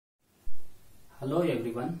Hello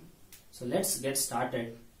everyone. So let's get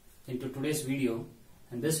started into today's video,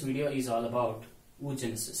 and this video is all about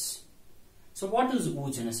oogenesis. So what is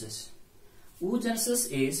oogenesis?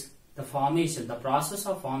 Oogenesis is the process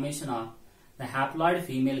of formation of the haploid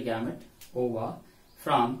female gamete ova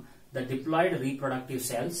from the diploid reproductive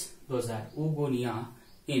cells, those are oogonia,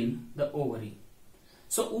 in the ovary.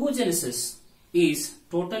 So oogenesis is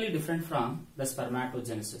totally different from the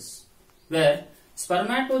spermatogenesis, where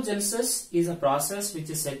spermatogenesis is a process which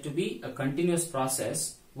is said to be a continuous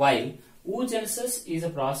process, while oogenesis is a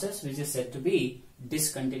process which is said to be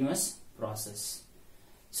discontinuous process.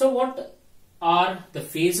 So what are the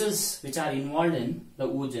phases which are involved in the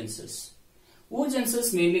oogenesis?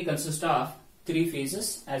 Oogenesis mainly consists of three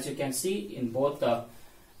phases, as you can see in both the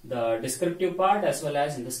descriptive part as well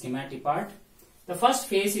as in the schematic part. The first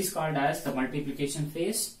phase is called as the multiplication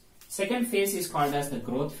phase, second phase is called as the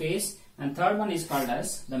growth phase, and third one is called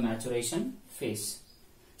as the maturation phase.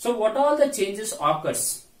 So what all the changes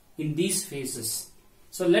occurs in these phases?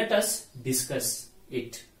 So let us discuss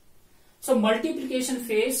it. So multiplication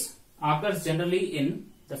phase occurs generally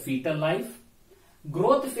in the fetal life,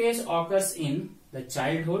 growth phase occurs in the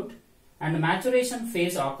childhood, and maturation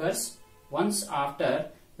phase occurs once after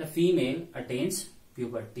the female attains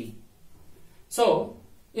puberty. So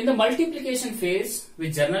in the multiplication phase,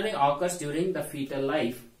 which generally occurs during the fetal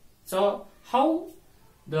life, so how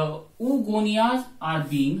the oogonia are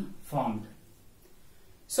being formed?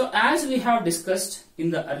 So as we have discussed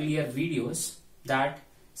in the earlier videos, that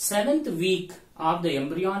 7th week of the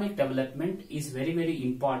embryonic development is very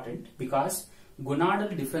important, because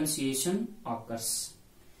gonadal differentiation occurs,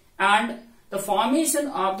 and the formation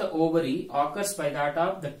of the ovary occurs by that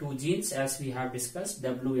of the two genes, as we have discussed,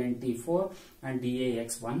 WNT4 and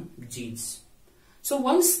DAX1 genes. So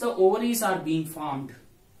once the ovaries are being formed,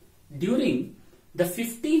 during the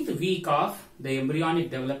 15th week of the embryonic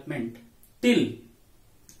development till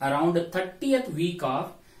around the 30th week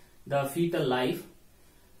of the fetal life,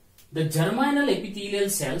 the germinal epithelial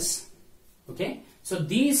cells, so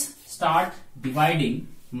these start dividing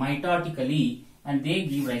mitotically, and they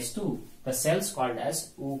give rise to the cells called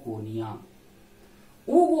as oogonia.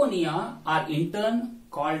 Oogonia are in turn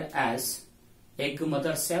called as egg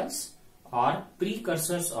mother cells or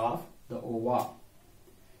precursors of the ova.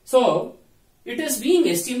 So it is being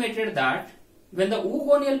estimated that when the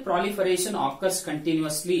oogonial proliferation occurs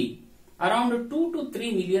continuously, around 2 to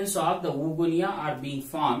 3 millions of the oogonia are being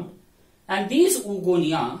formed, and these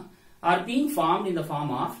oogonia are being formed in the form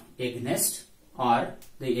of egg nest or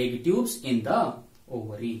the egg tubes in the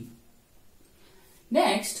ovary.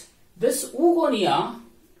 Next, this oogonia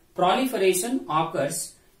proliferation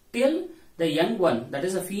occurs till the young one, that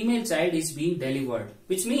is a female child, is being delivered,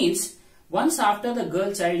 which means once after the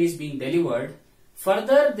girl child is being delivered,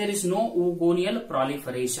 further there is no oogonial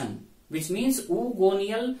proliferation, which means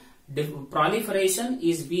oogonial proliferation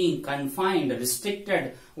is being confined,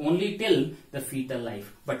 restricted only till the fetal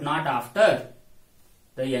life, but not after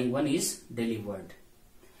the young one is delivered.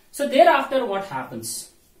 So thereafter what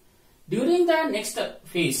happens? During the next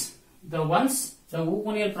phase, once the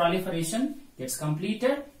oogonial proliferation gets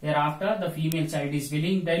completed, thereafter the female child is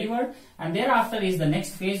being delivered, and thereafter is the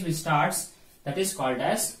next phase which starts, that is called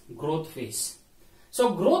as growth phase.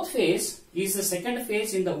 So growth phase is the second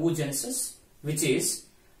phase in the oogenesis, which is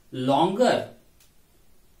longer,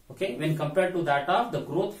 when compared to that of the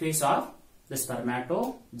growth phase of the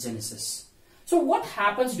spermatogenesis. So what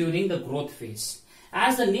happens during the growth phase?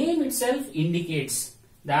 As the name itself indicates,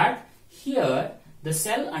 that here the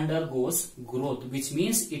cell undergoes growth, which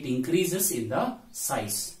means it increases in the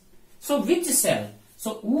size. So which cell?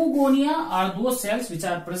 So oogonia are those cells which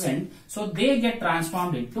are present, so they get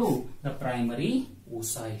transformed into the primary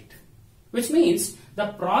oocyte, which means the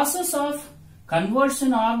process of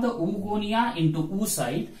conversion of the oogonia into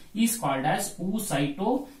oocyte is called as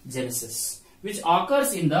oocytogenesis, which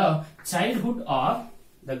occurs in the childhood of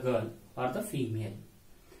the girl or the female.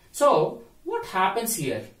 So what happens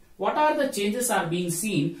here? What are the changes are being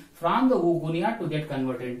seen from the oogonia to get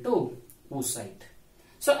converted to oocyte?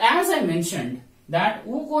 So as I mentioned, that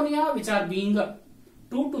oogonia which are being 2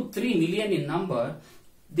 to 3 million in number,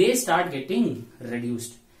 they start getting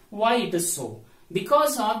reduced. Why it is so?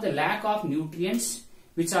 Because of the lack of nutrients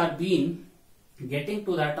which are being getting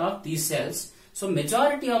to that of these cells. So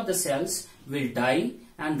majority of the cells will die,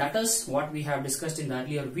 and that is what we have discussed in the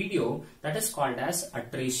earlier video, that is called as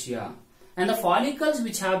atresia. And the follicles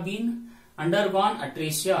which have been undergone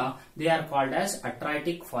atresia, they are called as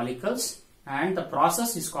atretic follicles, and the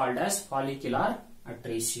process is called as follicular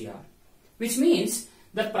atresia, which means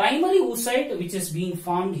the primary oocyte which is being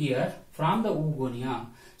formed here from the oogonia.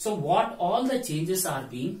 So what all the changes are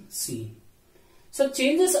being seen? So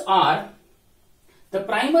changes are the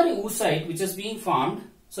primary oocyte which is being formed.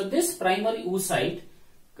 So this primary oocyte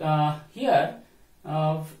here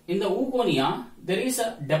in the oogonia, there is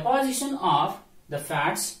a deposition of the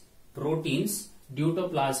fats, proteins,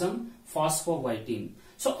 deutoplasm, phosphovitin.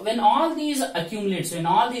 So when all these accumulates, when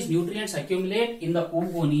all these nutrients accumulate in the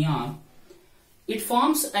oogonia, it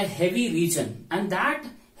forms a heavy region, and that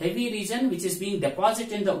heavy region which is being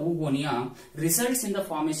deposited in the oogonia results in the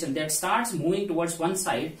formation that starts moving towards one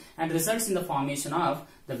side and results in the formation of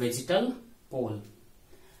the vegetal pole.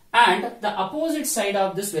 And the opposite side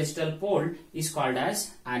of this vegetal pole is called as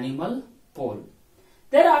animal pole.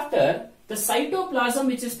 Thereafter, the cytoplasm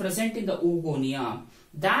which is present in the oogonia,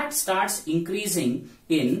 that starts increasing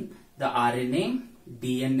in the RNA,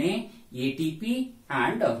 DNA, ATP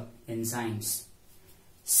and enzymes.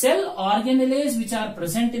 Cell organelles which are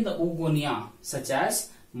present in the oogonia, such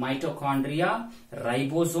as mitochondria,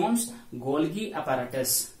 ribosomes, Golgi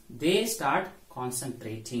apparatus, they start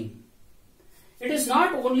concentrating. It is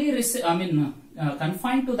not only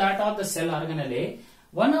confined to that of the cell organelle.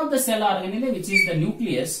 One of the cell organelle, which is the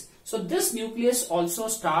nucleus, so this nucleus also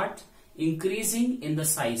start increasing in the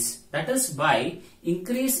size. That is by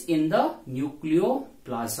increase in the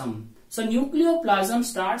nucleoplasm. So nucleoplasm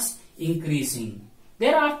starts increasing.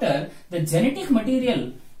 Thereafter, the genetic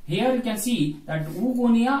material, here you can see that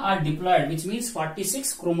oogonia are diploid, which means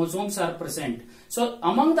 46 chromosomes are present. So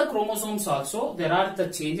among the chromosomes also, there are the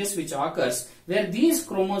changes which occurs where these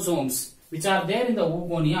chromosomes which are there in the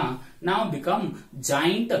oogonia now become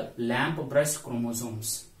giant lamp breast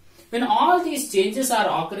chromosomes. When all these changes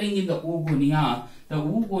are occurring in the oogonia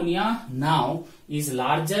now is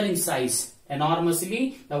larger in size.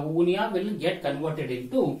 Enormously, the oogonia will get converted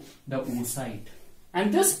into the oocyte.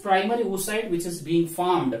 And this primary oocyte which is being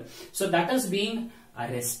formed, so that is being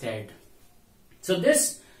arrested. So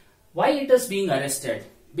this, why it is being arrested?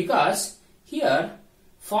 Because here,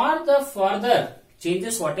 for the further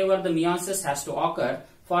changes, whatever the meiosis has to occur,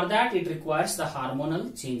 for that it requires the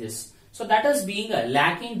hormonal changes. So that is being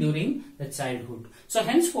lacking during the childhood. So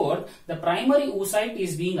henceforth, the primary oocyte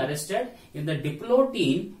is being arrested in the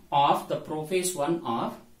diplotin of the prophase 1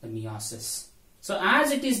 of the meiosis. So as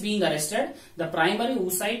it is being arrested, the primary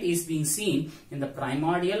oocyte is being seen in the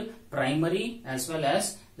primordial, primary as well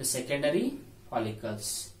as the secondary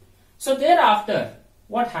follicles. So thereafter,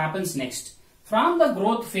 what happens next? From the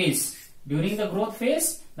growth phase, during the growth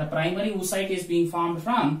phase, the primary oocyte is being formed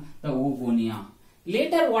from the oogonia.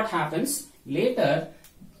 Later what happens? Later,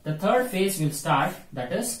 the third phase will start,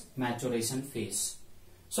 that is maturation phase.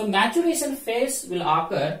 So maturation phase will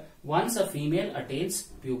occur once a female attains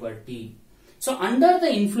puberty. So under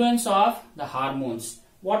the influence of the hormones,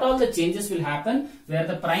 what all the changes will happen where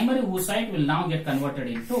the primary oocyte will now get converted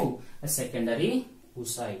into a secondary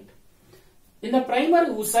oocyte. In the primary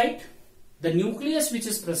oocyte, the nucleus which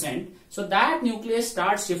is present, so that nucleus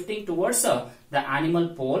starts shifting towards the animal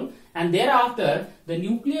pole, and thereafter the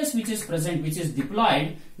nucleus which is present, which is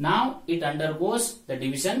diploid, now it undergoes the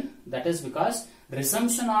division. That is because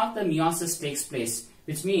resumption of the meiosis takes place,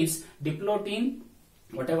 which means diplotin,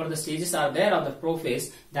 whatever the stages are there of the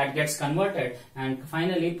prophase, that gets converted, and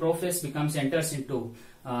finally prophase enters into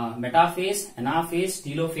metaphase, anaphase,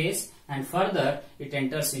 telophase, and further it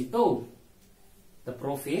enters into the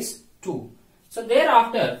prophase 2. So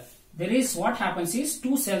thereafter, there is what happens is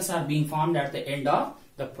two cells are being formed at the end of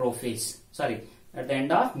the prophase, at the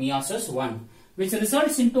end of meiosis 1, which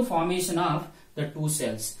results into formation of the two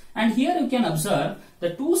cells. And here you can observe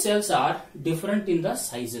the two cells are different in the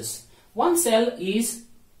sizes. One cell is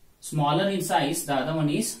smaller in size, the other one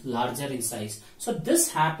is larger in size. So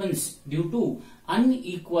this happens due to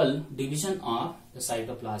unequal division of the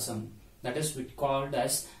cytoplasm. That is called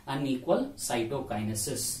as unequal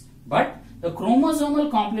cytokinesis. But the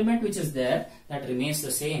chromosomal complement which is there, that remains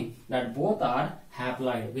the same, that both are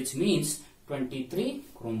haploid, which means 23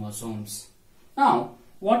 chromosomes. Now,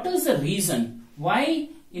 what is the reason why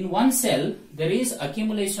in one cell there is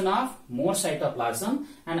accumulation of more cytoplasm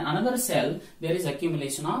and another cell there is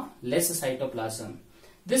accumulation of less cytoplasm?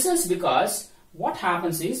 This is because what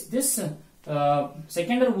happens is this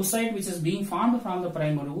secondary oocyte which is being formed from the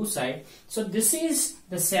primary oocyte, so this is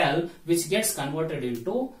the cell which gets converted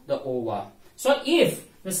into the ova. So if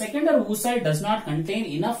the secondary oocyte does not contain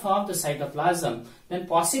enough of the cytoplasm, then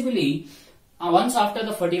possibly once after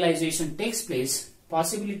the fertilization takes place,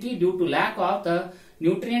 possibility due to lack of the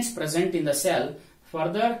nutrients present in the cell,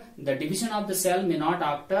 further the division of the cell may not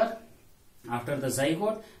occur after the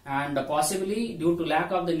zygote, and possibly due to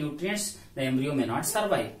lack of the nutrients the embryo may not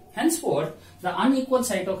survive. Henceforth, the unequal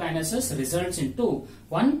cytokinesis results into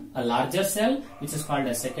a larger cell which is called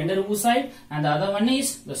a secondary oocyte, and the other one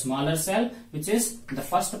is the smaller cell which is the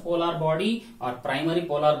first polar body or primary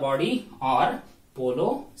polar body or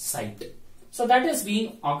polocyte. So that is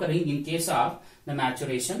being occurring in case of the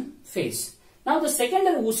maturation phase. Now the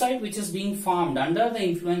secondary oocyte which is being formed under the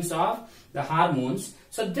influence of the hormones,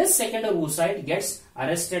 so this secondary oocyte gets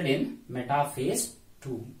arrested in metaphase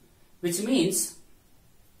 2, which means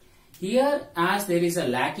here as there is a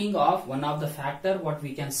lacking of one of the factor, what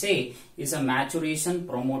we can say is a maturation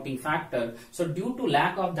promoting factor. So due to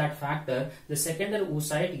lack of that factor, the secondary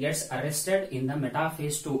oocyte gets arrested in the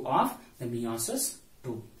metaphase 2 of the meiosis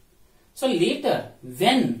 2. So later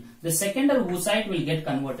when the secondary oocyte will get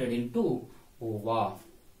converted into ova.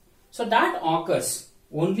 So that occurs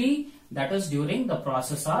only that is during the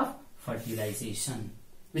process of fertilization,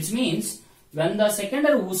 which means when the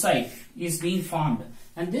secondary oocyte is being formed,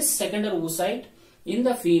 and this secondary oocyte in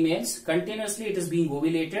the females continuously it is being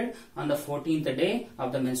ovulated on the 14th day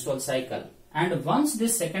of the menstrual cycle, and once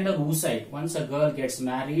this secondary oocyte, once a girl gets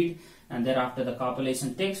married and thereafter the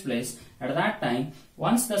copulation takes place, at that time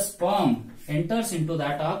once the sperm enters into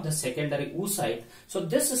that of the secondary oocyte, so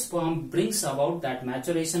this sperm brings about that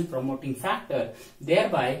maturation promoting factor,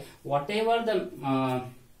 thereby whatever the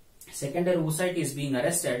secondary oocyte is being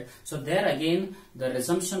arrested, so there again the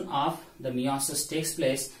resumption of the meiosis takes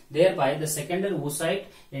place, thereby the secondary oocyte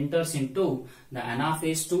enters into the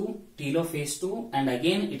anaphase 2, telophase 2, and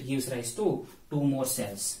again it gives rise to 2 more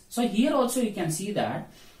cells. So here also you can see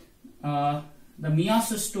that the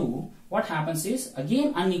meiosis 2, what happens is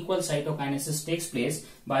again unequal cytokinesis takes place,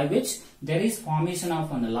 by which there is formation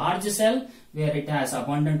of a large cell where it has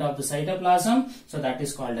abundant of the cytoplasm, so that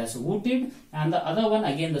is called as ootid, and the other one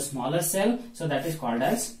again the smaller cell, so that is called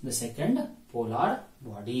as the second polar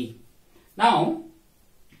body. Now,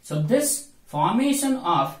 so this formation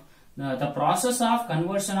of the process of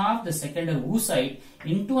conversion of the secondary oocyte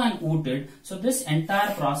into an ootid, so this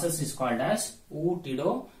entire process is called as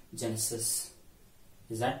ootidogenesis.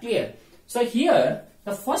 Is that clear? So here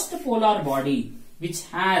the first polar body which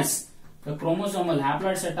has the chromosomal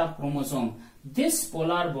haploid set of chromosome, this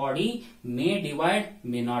polar body may divide,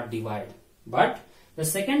 may not divide, but the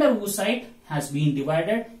secondary oocyte has been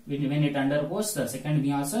divided when it undergoes the second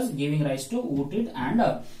meiosis, giving rise to ootid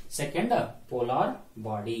and second polar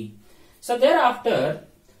body. So thereafter,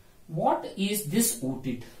 what is this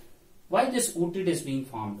ootid? Why this ootid is being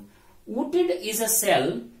formed? Ootid is a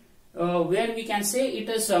cell where we can say it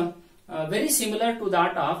is very similar to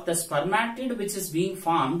that of the spermatid which is being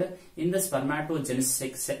formed in the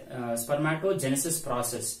spermatogenesis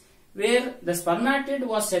process, where the spermatid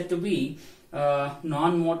was said to be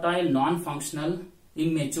non-motile, non-functional,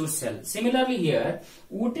 immature cell. Similarly here,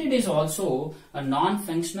 ootid is also a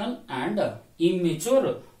non-functional and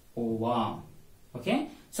immature ova. Okay,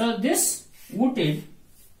 so this ootid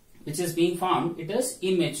which is being formed, it is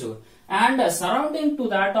immature, and surrounding to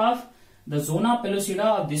that of the zona pellucida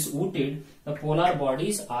of this ootid, the polar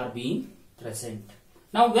bodies are being present.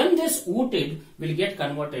 Now when this ootid will get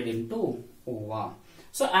converted into ova,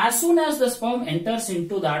 so as soon as the sperm enters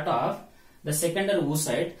into that of the secondary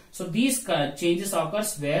oocyte, so these changes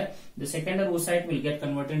occurs where the secondary oocyte will get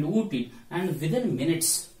converted into ootid, and within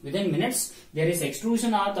minutes there is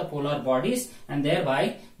extrusion of the polar bodies, and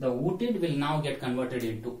thereby the ootid will now get converted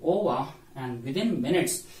into ova, and within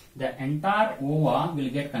minutes the entire ova will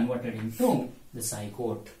get converted into the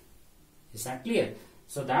zygote. Is that clear?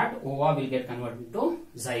 So that ova will get converted into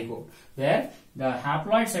zygote, where the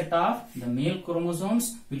haploid set of the male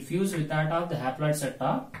chromosomes will fuse with that of the haploid set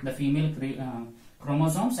of the female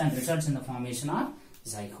chromosomes and results in the formation of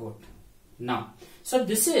zygote. Now, so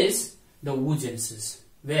this is the oogenesis,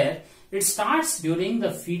 where it starts during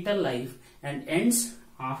the fetal life and ends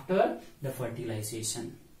after the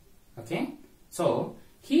fertilization. Okay, so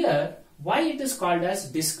here why it is called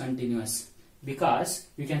as discontinuous? Because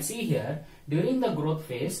you can see here during the growth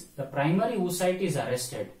phase the primary oocyte is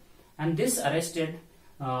arrested, and this arrested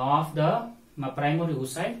of the primary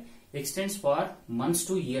oocyte extends for months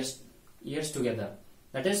to years together.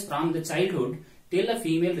 That is, from the childhood till the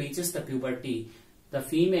female reaches the puberty, the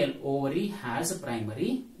female ovary has a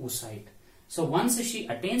primary oocyte. So once she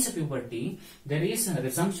attains puberty, there is a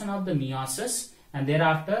resumption of the meiosis, and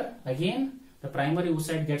thereafter again the primary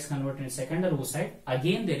oocyte gets converted into secondary oocyte.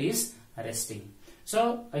 Again there is arresting.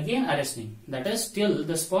 So again arresting, that is till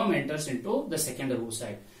the sperm enters into the secondary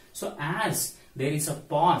oocyte. So as there is a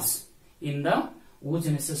pause in the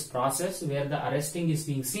oogenesis process where the arresting is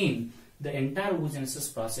being seen, the entire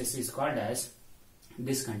oogenesis process is called as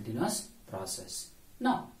discontinuous process.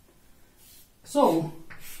 Now, so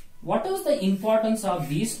what is the importance of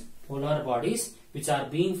these polar bodies which are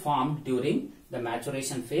being formed during the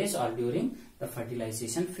maturation phase or during the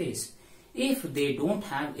fertilization phase? If they don't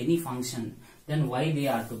have any function, then why they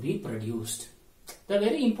are to be produced? The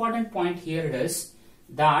very important point here is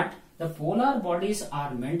that the polar bodies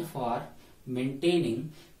are meant for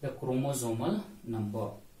maintaining the chromosomal number.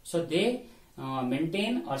 So they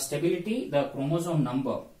maintain or stability the chromosome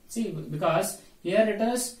number. See, because here it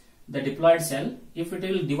is the diploid cell. If it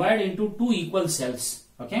will divide into two equal cells,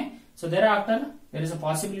 okay, so thereafter there is a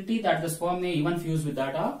possibility that the sperm may even fuse with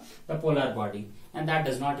that of the polar body, and that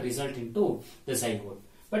does not result into the zygote.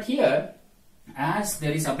 But here, as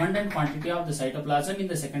there is abundant quantity of the cytoplasm in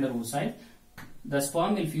the secondary oocyte, the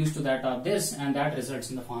sperm will fuse to that of this, and that results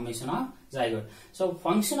in the formation of zygote. So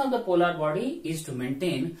function of the polar body is to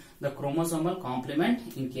maintain the chromosomal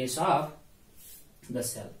complement in case of the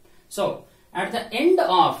cell. So at the end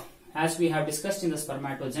of, as we have discussed in the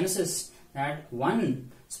spermatogenesis, that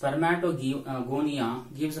one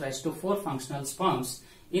spermatogonia gives rise to 4 functional sperms.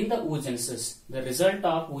 In the oogenesis, the result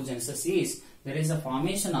of oogenesis is there is a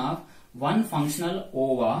formation of 1 functional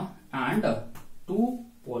ova and 2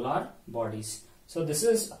 polar bodies. So this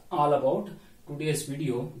is all about today's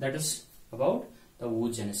video, that is about the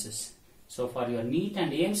oogenesis. So for your NEET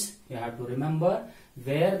and AIIMS, you have to remember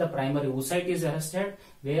where the primary oocyte is arrested,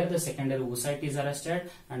 where the secondary oocyte is arrested,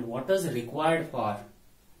 and what is required for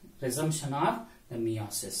resumption of the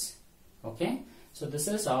meiosis. Okay, so this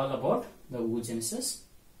is all about the oogenesis.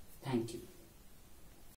 Thank you.